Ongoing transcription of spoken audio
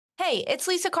Hey, it's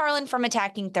Lisa Carlin from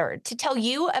Attacking Third to tell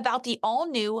you about the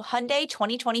all-new Hyundai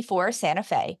 2024 Santa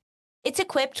Fe. It's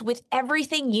equipped with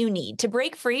everything you need to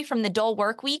break free from the dull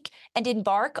work week and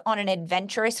embark on an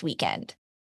adventurous weekend.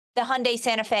 The Hyundai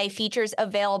Santa Fe features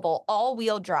available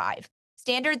all-wheel drive,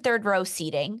 standard third-row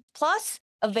seating, plus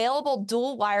available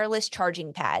dual wireless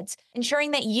charging pads,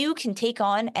 ensuring that you can take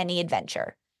on any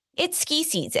adventure. It's ski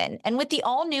season, and with the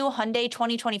all-new Hyundai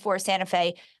 2024 Santa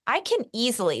Fe, I can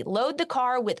easily load the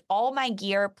car with all my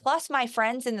gear plus my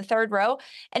friends in the third row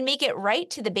and make it right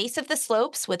to the base of the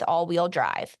slopes with all-wheel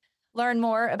drive. Learn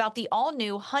more about the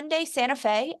all-new Hyundai Santa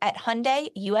Fe at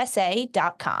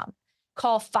HyundaiUSA.com.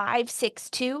 Call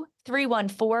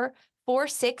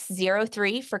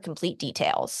 562-314-4603 for complete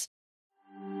details.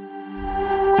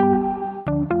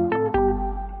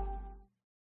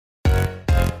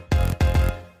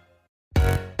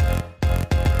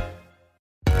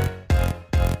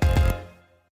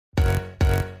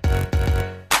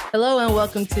 Hello and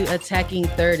welcome to Attacking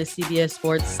Third, a CBS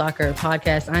Sports soccer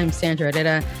podcast. I'm Sandra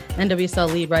Herrera,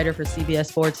 NWSL lead writer for CBS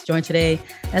Sports, joined today,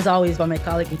 as always, by my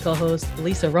colleague and co-host,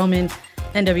 Lisa Roman,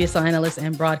 NWSL analyst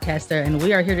and broadcaster. And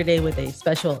we are here today with a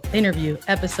special interview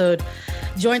episode,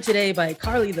 joined today by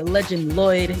Carli, the legend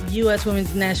Lloyd, U.S.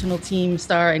 women's national team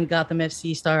star and Gotham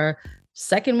FC star,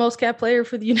 second most capped player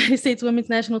for the United States women's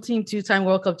national team, two-time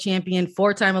World Cup champion,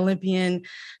 four-time Olympian,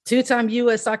 two-time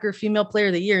U.S. Soccer Female Player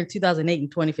of the Year in 2008 and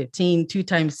 2015, two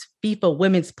times FIFA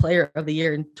Women's Player of the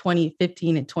Year in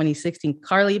 2015 and 2016.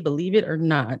 Carli, believe it or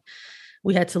not,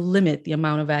 we had to limit the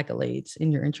amount of accolades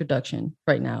in your introduction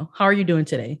right now. How are you doing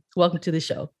today? Welcome to the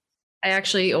show. I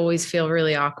actually always feel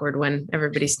really awkward when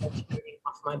everybody starts reading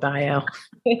off my bio.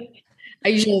 I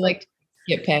usually like to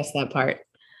get past that part.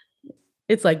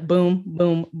 It's like boom,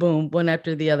 boom, boom, one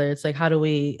after the other. It's like, how do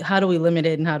we limit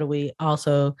it, and how do we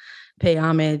also pay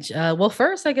homage? Well,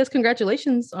 first, I guess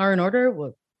congratulations are in order.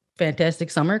 Well,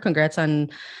 fantastic summer. Congrats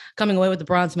on coming away with the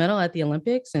bronze medal at the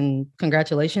Olympics, and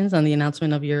congratulations on the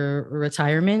announcement of your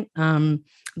retirement. The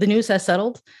news has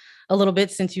settled a little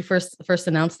bit since you first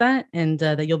announced that, and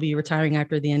that you'll be retiring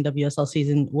after the NWSL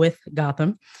season with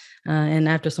Gotham. And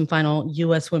after some final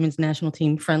U.S. women's national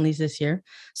team friendlies this year.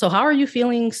 So how are you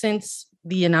feeling since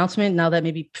the announcement, now that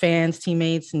maybe fans,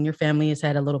 teammates, and your family has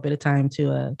had a little bit of time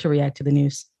to react to the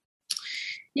news?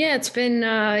 Yeah, it's been,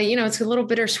 it's a little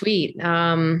bittersweet.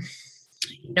 After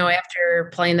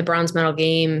playing the bronze medal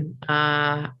game,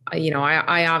 I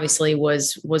obviously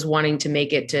was wanting to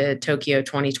make it to Tokyo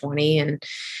 2020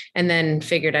 and then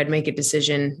figured I'd make a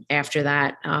decision after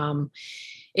that.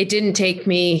 It didn't take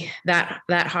me that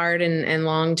hard and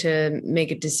long to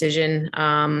make a decision.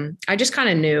 I just kind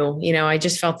of knew, I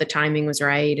just felt the timing was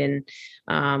right. And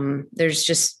there's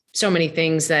just so many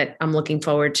things that I'm looking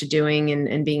forward to doing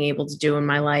and being able to do in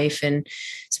my life, and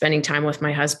spending time with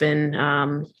my husband,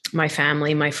 my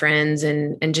family, my friends,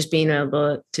 and just being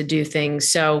able to do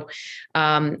things. So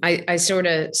I sort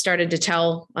of started to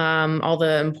tell all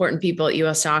the important people at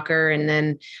US Soccer. And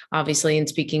then obviously in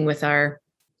speaking with our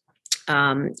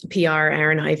PR,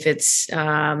 Aaron Heifetz,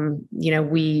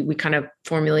 we kind of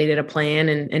formulated a plan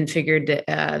and figured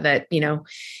that,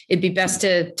 it'd be best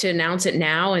to announce it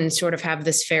now and sort of have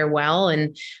this farewell.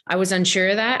 And I was unsure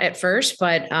of that at first,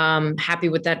 but happy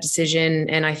with that decision.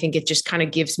 And I think it just kind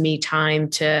of gives me time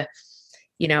to,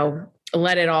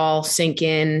 let it all sink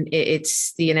in.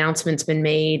 It's the announcement's been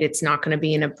made. It's not going to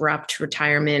be an abrupt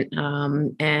retirement.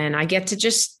 And I get to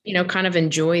just, kind of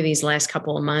enjoy these last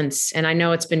couple of months. And I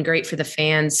know it's been great for the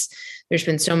fans. There's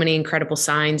been so many incredible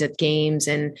signs at games,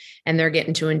 and they're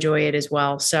getting to enjoy it as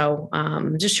well. So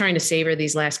just trying to savor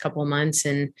these last couple of months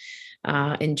and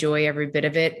enjoy every bit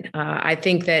of it. I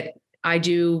think that I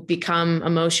do become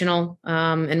emotional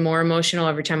and more emotional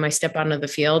every time I step onto the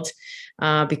field.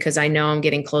 Because I know I'm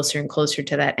getting closer and closer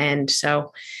to that end.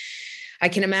 So I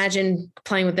can imagine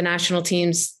playing with the national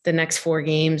teams the next 4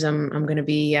 games. I'm going to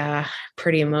be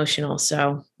pretty emotional.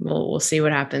 So we'll see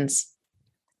what happens.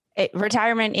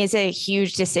 Retirement is a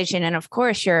huge decision. And of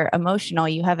course, you're emotional.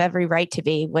 You have every right to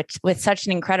be with such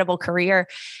an incredible career,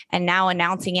 and now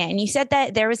announcing it. And you said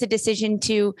that there was a decision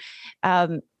to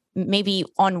maybe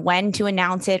on when to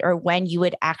announce it or when you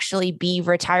would actually be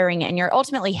retiring. And you're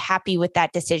ultimately happy with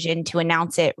that decision to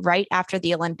announce it right after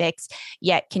the Olympics,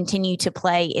 yet continue to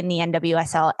play in the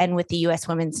NWSL and with the U.S.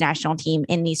 women's national team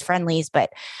in these friendlies.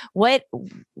 But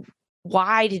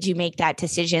why did you make that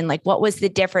decision? Like, what was the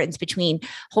difference between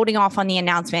holding off on the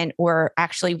announcement or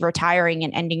actually retiring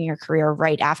and ending your career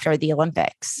right after the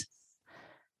Olympics?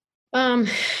 Um,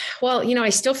 well, I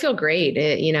still feel great.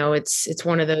 It's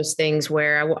one of those things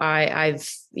where I've,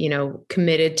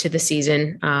 committed to the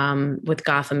season, with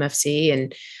Gotham FC,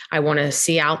 and I want to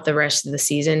see out the rest of the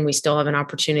season. We still have an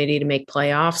opportunity to make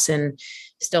playoffs, and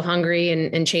still hungry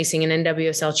and chasing an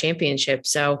NWSL championship.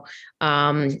 So,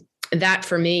 that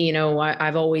for me,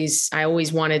 I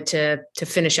always wanted to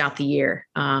finish out the year.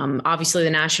 Obviously the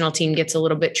national team gets a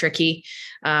little bit tricky.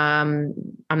 I'm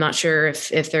not sure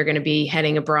if they're going to be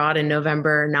heading abroad in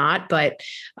November or not, but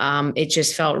it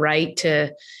just felt right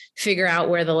to figure out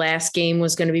where the last game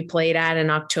was going to be played at in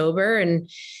October. And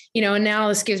now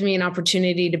this gives me an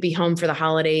opportunity to be home for the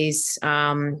holidays.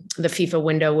 The FIFA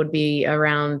window would be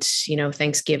around,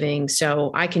 Thanksgiving.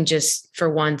 So I can just for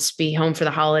once be home for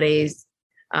the holidays,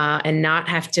 and not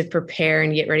have to prepare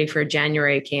and get ready for a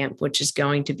January camp, which is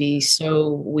going to be so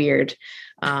weird.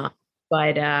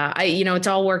 But it's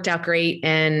all worked out great,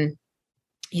 and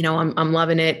I'm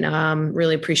loving it.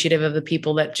 Really appreciative of the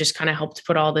people that just kind of helped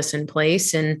put all this in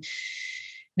place. And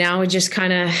now we just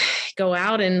kind of go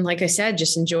out and, like I said,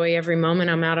 just enjoy every moment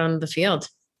I'm out on the field.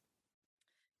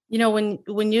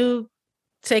 When you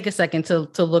take a second to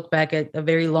look back at a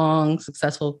very long,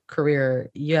 successful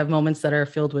career, you have moments that are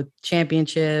filled with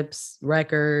championships,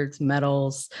 records,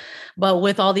 medals, but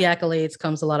with all the accolades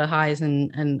comes a lot of highs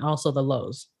and also the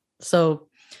lows. So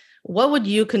what would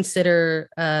you consider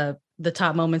the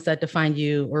top moments that defined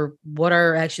you, or what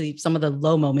are actually some of the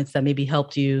low moments that maybe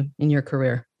helped you in your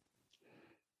career?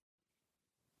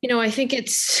 I think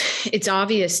it's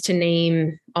obvious to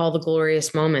name all the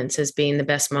glorious moments as being the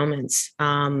best moments.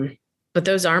 But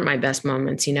those aren't my best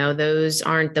moments. Those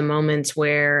aren't the moments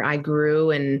where I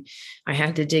grew and I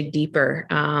had to dig deeper.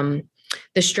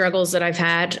 The struggles that I've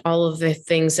had, all of the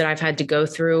things that I've had to go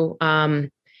through.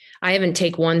 I haven't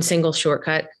taken one single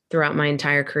shortcut throughout my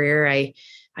entire career. I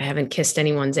haven't kissed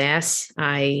anyone's ass.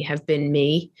 I have been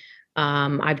me.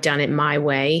 I've done it my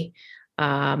way.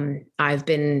 I've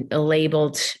been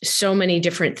labeled so many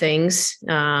different things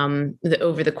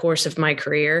over the course of my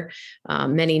career,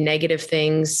 many negative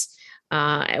things.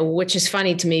 Which is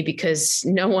funny to me because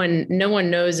no one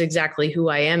knows exactly who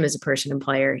I am as a person and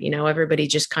player. Everybody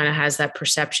just kind of has that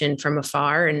perception from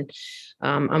afar, and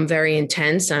I'm very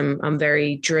intense. I'm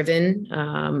very driven,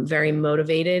 very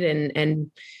motivated,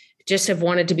 and just have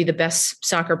wanted to be the best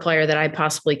soccer player that I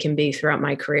possibly can be throughout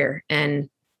my career. And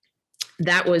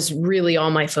that was really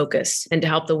all my focus, and to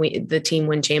help the team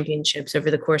win championships over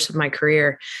the course of my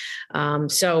career.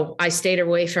 So I stayed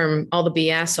away from all the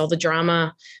BS, all the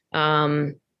drama,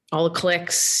 all the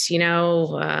clicks,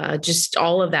 just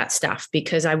all of that stuff,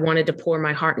 because I wanted to pour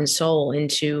my heart and soul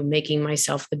into making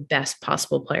myself the best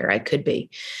possible player I could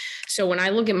be. So when I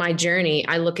look at my journey,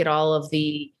 I look at all of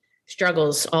the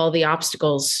struggles, all the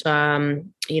obstacles, all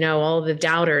of the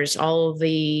doubters, all of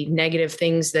the negative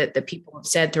things that the people have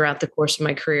said throughout the course of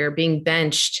my career, being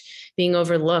benched, being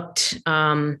overlooked,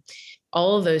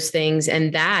 all of those things.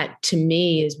 And that to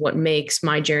me is what makes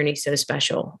my journey so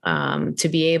special. To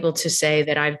be able to say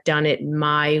that I've done it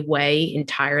my way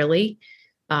entirely,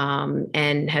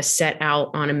 and has set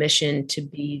out on a mission to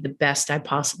be the best I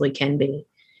possibly can be.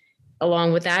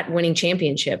 Along with that, winning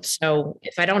championships. So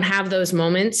if I don't have those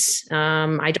moments,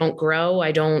 I don't grow.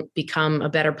 I don't become a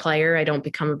better player. I don't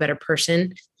become a better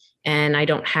person. And I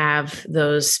don't have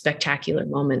those spectacular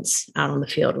moments out on the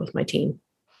field with my team.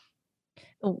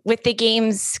 With the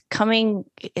games coming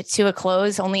to a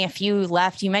close, only a few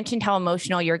left. You mentioned how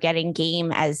emotional you're getting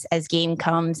game as game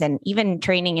comes, and even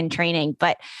training.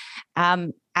 But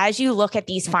as you look at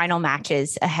these final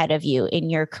matches ahead of you in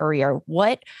your career,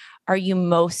 what are you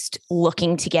most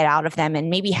looking to get out of them? And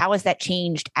maybe how has that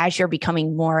changed as you're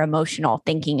becoming more emotional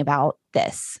thinking about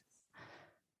this?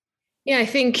 Yeah, I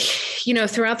think,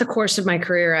 throughout the course of my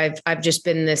career, I've just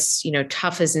been this,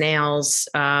 tough as nails,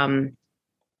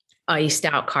 iced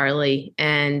out Carli.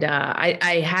 And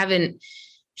I haven't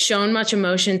shown much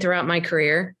emotion throughout my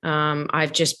career.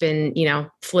 I've just been,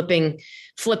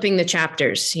 flipping the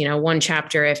chapters, one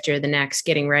chapter after the next,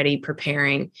 getting ready,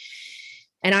 preparing.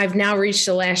 And I've now reached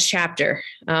the last chapter.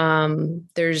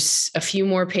 There's a few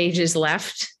more pages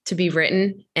left to be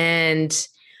written, and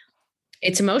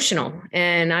it's emotional.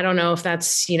 And I don't know if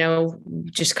that's,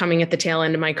 just coming at the tail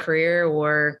end of my career,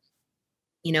 or,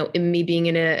 in me being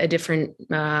in a different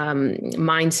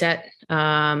mindset,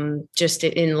 just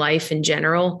in life in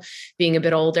general, being a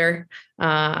bit older.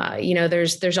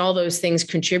 There's all those things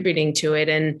contributing to it.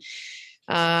 And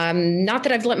not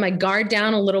that I've let my guard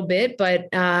down a little bit, but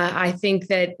I think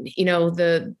that,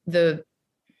 the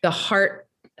heart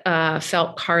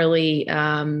felt Carli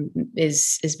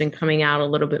has been coming out a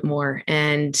little bit more.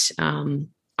 And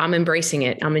I'm embracing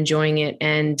it. I'm enjoying it.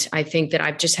 And I think that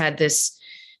I've just had this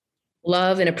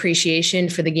love and appreciation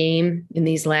for the game in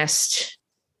these last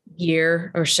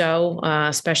year or so,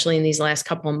 especially in these last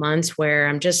couple of months, where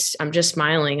I'm just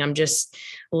smiling. I'm just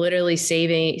literally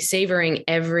savoring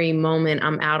every moment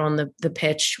I'm out on the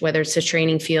pitch, whether it's the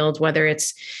training field, whether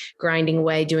it's grinding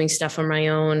away, doing stuff on my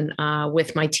own,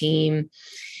 with my team,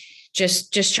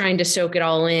 just trying to soak it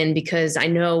all in, because I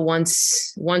know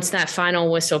once that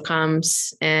final whistle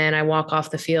comes and I walk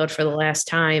off the field for the last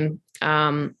time,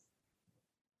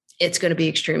 it's going to be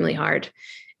extremely hard.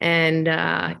 And,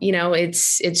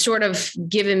 it's sort of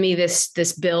given me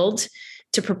this build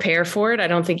to prepare for it. I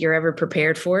don't think you're ever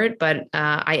prepared for it, but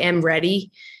I am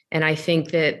ready. And I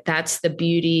think that that's the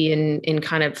beauty in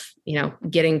kind of,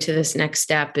 getting to this next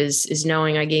step is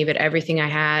knowing I gave it everything I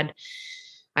had.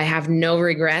 I have no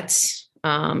regrets,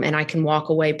 and I can walk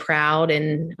away proud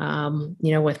and,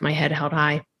 with my head held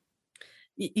high.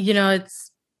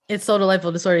 It's so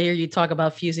delightful to sort of hear you talk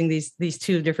about fusing these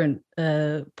two different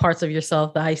parts of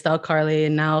yourself, the iced out Carli,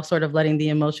 and now sort of letting the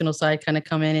emotional side kind of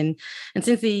come in. And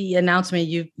since the announcement,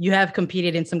 you have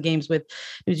competed in some games with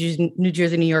New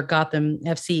Jersey, New York, Gotham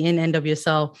FC in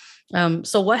NWSL.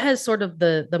 So what has sort of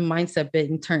the mindset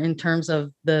been in terms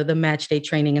of the match day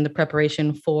training and the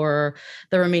preparation for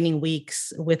the remaining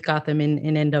weeks with Gotham in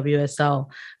NWSL?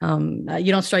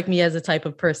 You don't strike me as the type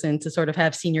of person to sort of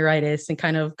have senioritis and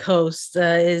kind of coast.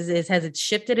 Has it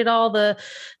shifted at all, the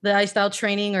iced out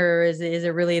training, or is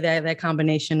it really that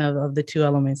combination of the two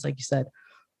elements, like you said?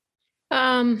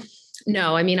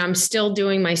 No, I mean, I'm still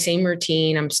doing my same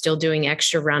routine. I'm still doing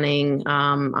extra running.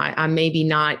 I'm maybe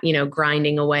not,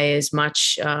 grinding away as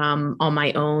much on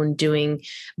my own doing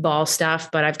ball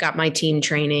stuff, but I've got my team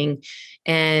training,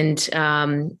 and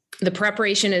the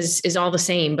preparation is all the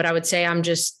same. But I would say I'm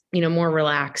just, more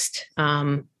relaxed.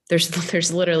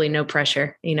 There's literally no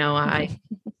pressure. I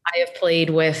have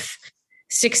played with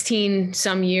 16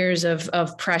 some years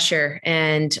of pressure,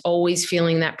 and always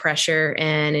feeling that pressure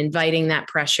and inviting that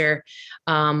pressure.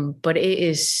 But it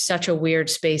is such a weird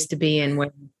space to be in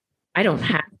when I don't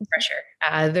have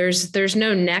pressure. There's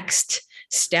no next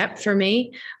step for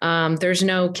me. There's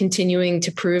no continuing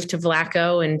to prove to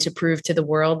Vlaco and to prove to the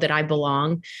world that I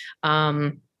belong.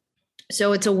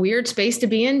 So it's a weird space to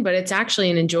be in, but it's actually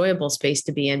an enjoyable space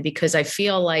to be in, because I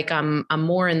feel like I'm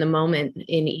more in the moment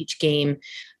in each game.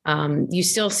 You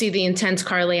still see the intense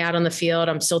Carli out on the field.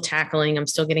 I'm still tackling. I'm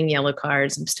still getting yellow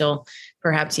cards. I'm still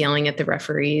perhaps yelling at the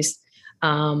referees.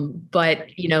 But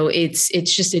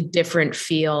it's just a different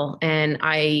feel. And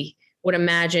I would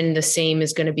imagine the same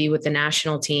is going to be with the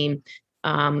national team.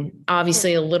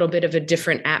 Obviously a little bit of a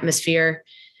different atmosphere.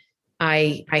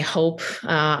 I hope,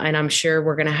 and I'm sure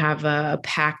we're going to have a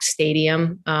packed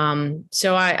stadium.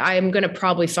 So I'm going to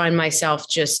probably find myself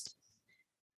just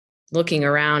looking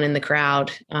around in the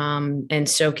crowd, and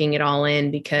soaking it all in,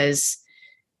 because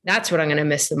that's what I'm going to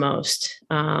miss the most.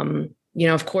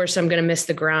 Of course I'm going to miss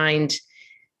the grind,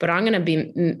 but I'm going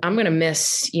to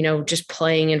miss, just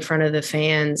playing in front of the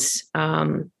fans,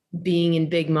 being in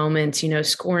big moments,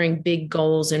 scoring big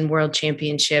goals in world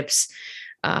championships.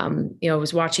 I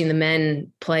was watching the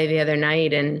men play the other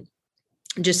night, and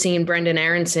just seeing Brendan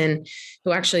Aronson,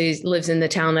 who actually lives in the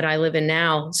town that I live in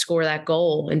now, score that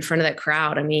goal in front of that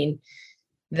crowd. I mean,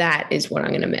 that is what I'm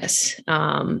going to miss.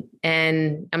 And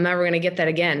I'm never going to get that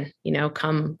again,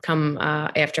 come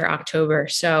after October.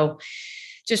 So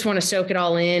just want to soak it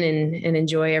all in and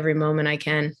enjoy every moment I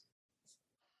can.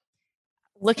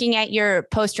 Looking at your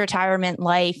post-retirement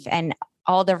life and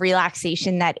all the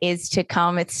relaxation that is to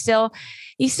come,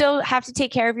 you still have to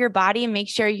take care of your body and make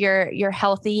sure you're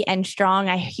healthy and strong.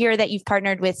 I hear that you've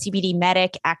partnered with CBD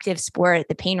Medic, Active Sport,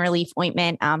 the pain relief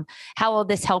ointment. How will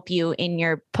this help you in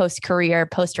your post-career,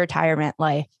 post-retirement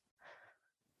life?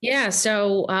 Yeah.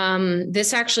 So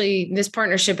this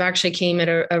partnership actually came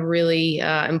at a really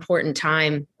important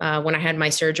time when I had my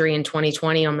surgery in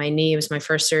 2020 on my knee. It was my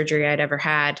first surgery I'd ever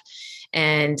had.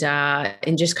 And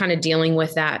just kind of dealing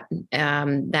with that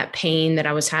pain that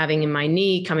I was having in my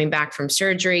knee coming back from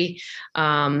surgery.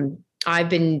 I've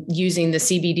been using the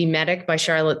CBD Medic by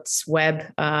Charlotte's Web,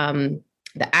 the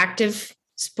Active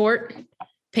Sport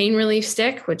pain relief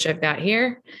stick, which I've got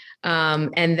here.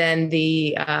 And then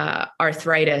the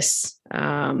arthritis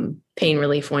pain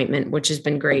relief ointment, which has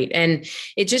been great. And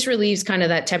it just relieves kind of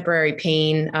that temporary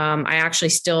pain. I actually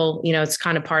still, it's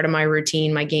kind of part of my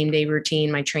routine, my game day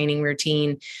routine, my training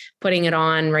routine, putting it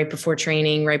on right before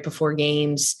training, right before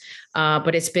games.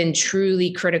 But it's been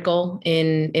truly critical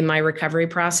in my recovery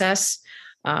process.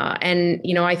 And,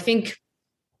 I think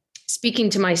speaking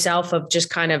to myself of just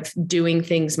kind of doing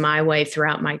things my way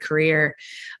throughout my career,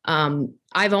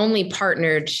 I've only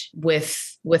partnered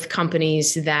with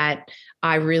companies that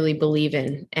I really believe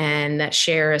in and that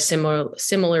share a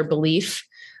similar belief.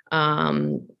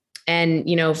 And,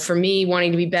 for me,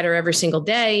 wanting to be better every single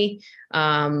day,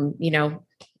 CBD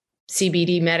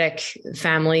Medic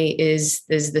family is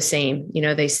the same.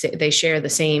 They share the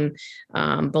same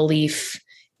belief,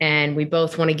 and we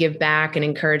both want to give back and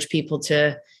encourage people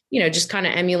to, just kind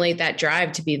of emulate that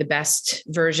drive to be the best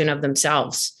version of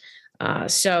themselves.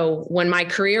 So when my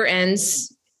career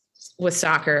ends with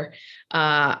soccer,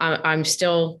 I'm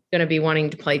still going to be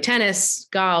wanting to play tennis,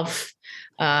 golf,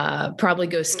 probably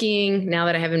go skiing now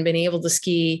that I haven't been able to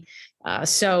ski.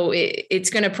 So it's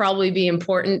going to probably be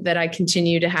important that I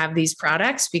continue to have these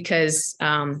products because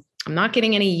I'm not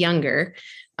getting any younger,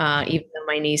 even though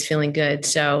my knee's feeling good.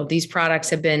 So these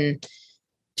products have been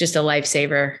just a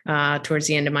lifesaver towards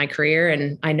the end of my career.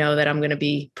 And I know that I'm going to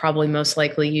be probably most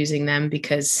likely using them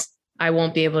because I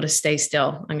won't be able to stay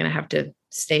still. I'm going to have to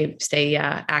stay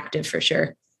active for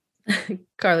sure.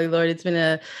 Carli, Lloyd, it's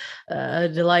been a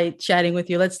delight chatting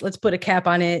with you. Let's put a cap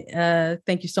on it.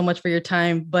 Thank you so much for your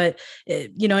time. But,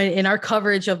 in our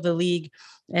coverage of the league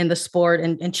and the sport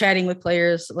and chatting with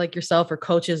players like yourself or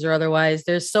coaches or otherwise,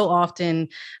 there's so often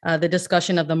the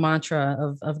discussion of the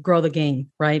mantra of grow the game,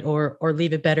 right? Or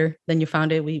leave it better than you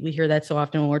found it. We hear that so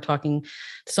often when we're talking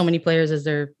to so many players as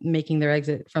they're making their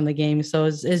exit from the game. So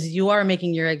as you are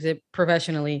making your exit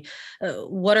professionally,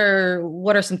 what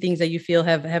are some things that you feel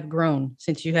have grown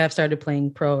since you have started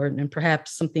playing pro, and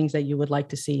perhaps some things that you would like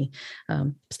to see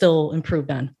still improved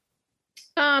on?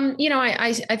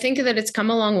 I think that it's come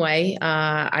a long way.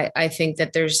 I think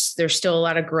that there's still a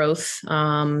lot of growth,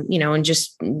 and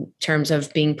just in terms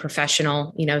of being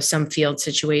professional, some field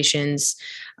situations,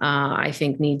 I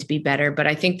think need to be better, but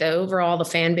I think that overall the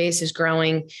fan base is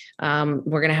growing.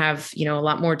 We're going to have, a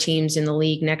lot more teams in the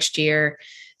league next year.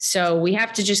 So we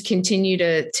have to just continue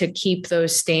to keep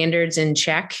those standards in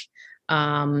check.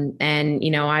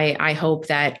 I hope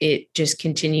that it just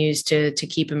continues to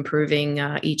keep improving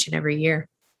each and every year.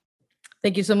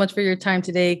 Thank you so much for your time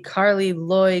today. Carli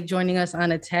Lloyd joining us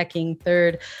on Attacking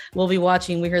Third. We'll be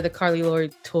watching. We heard the Carli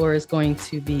Lloyd tour is going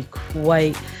to be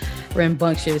quite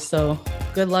rambunctious. So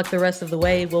good luck the rest of the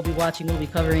way. We'll be watching. We'll be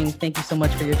covering. Thank you so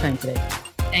much for your time today.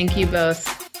 Thank you both.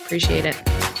 Appreciate it.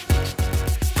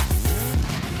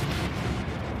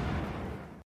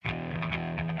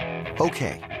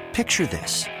 Okay, picture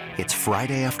this. It's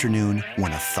Friday afternoon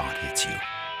when a thought hits you.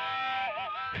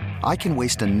 I can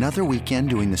waste another weekend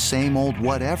doing the same old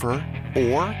whatever,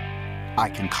 or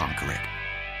I can conquer it.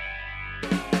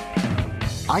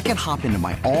 I can hop into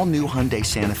my all-new Hyundai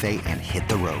Santa Fe and hit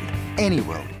the road. Any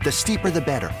road. The steeper, the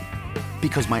better.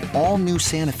 Because my all-new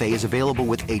Santa Fe is available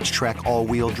with H-Track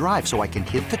all-wheel drive, so I can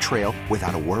hit the trail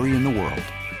without a worry in the world.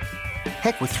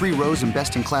 Heck, with 3 rows and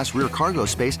best-in-class rear cargo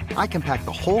space, I can pack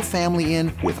the whole family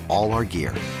in with all our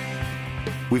gear.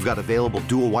 We've got available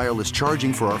dual wireless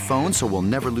charging for our phones, so we'll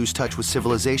never lose touch with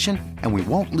civilization, and we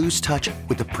won't lose touch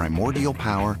with the primordial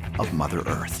power of Mother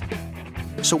Earth.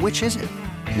 So which is it?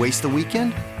 Waste the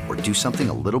weekend or do something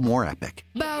a little more epic?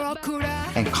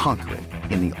 And conquer it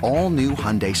in the all-new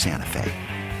Hyundai Santa Fe.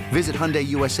 Visit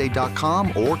HyundaiUSA.com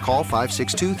or call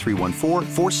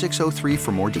 562-314-4603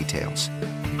 for more details.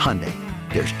 Hyundai,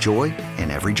 there's joy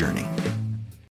in every journey.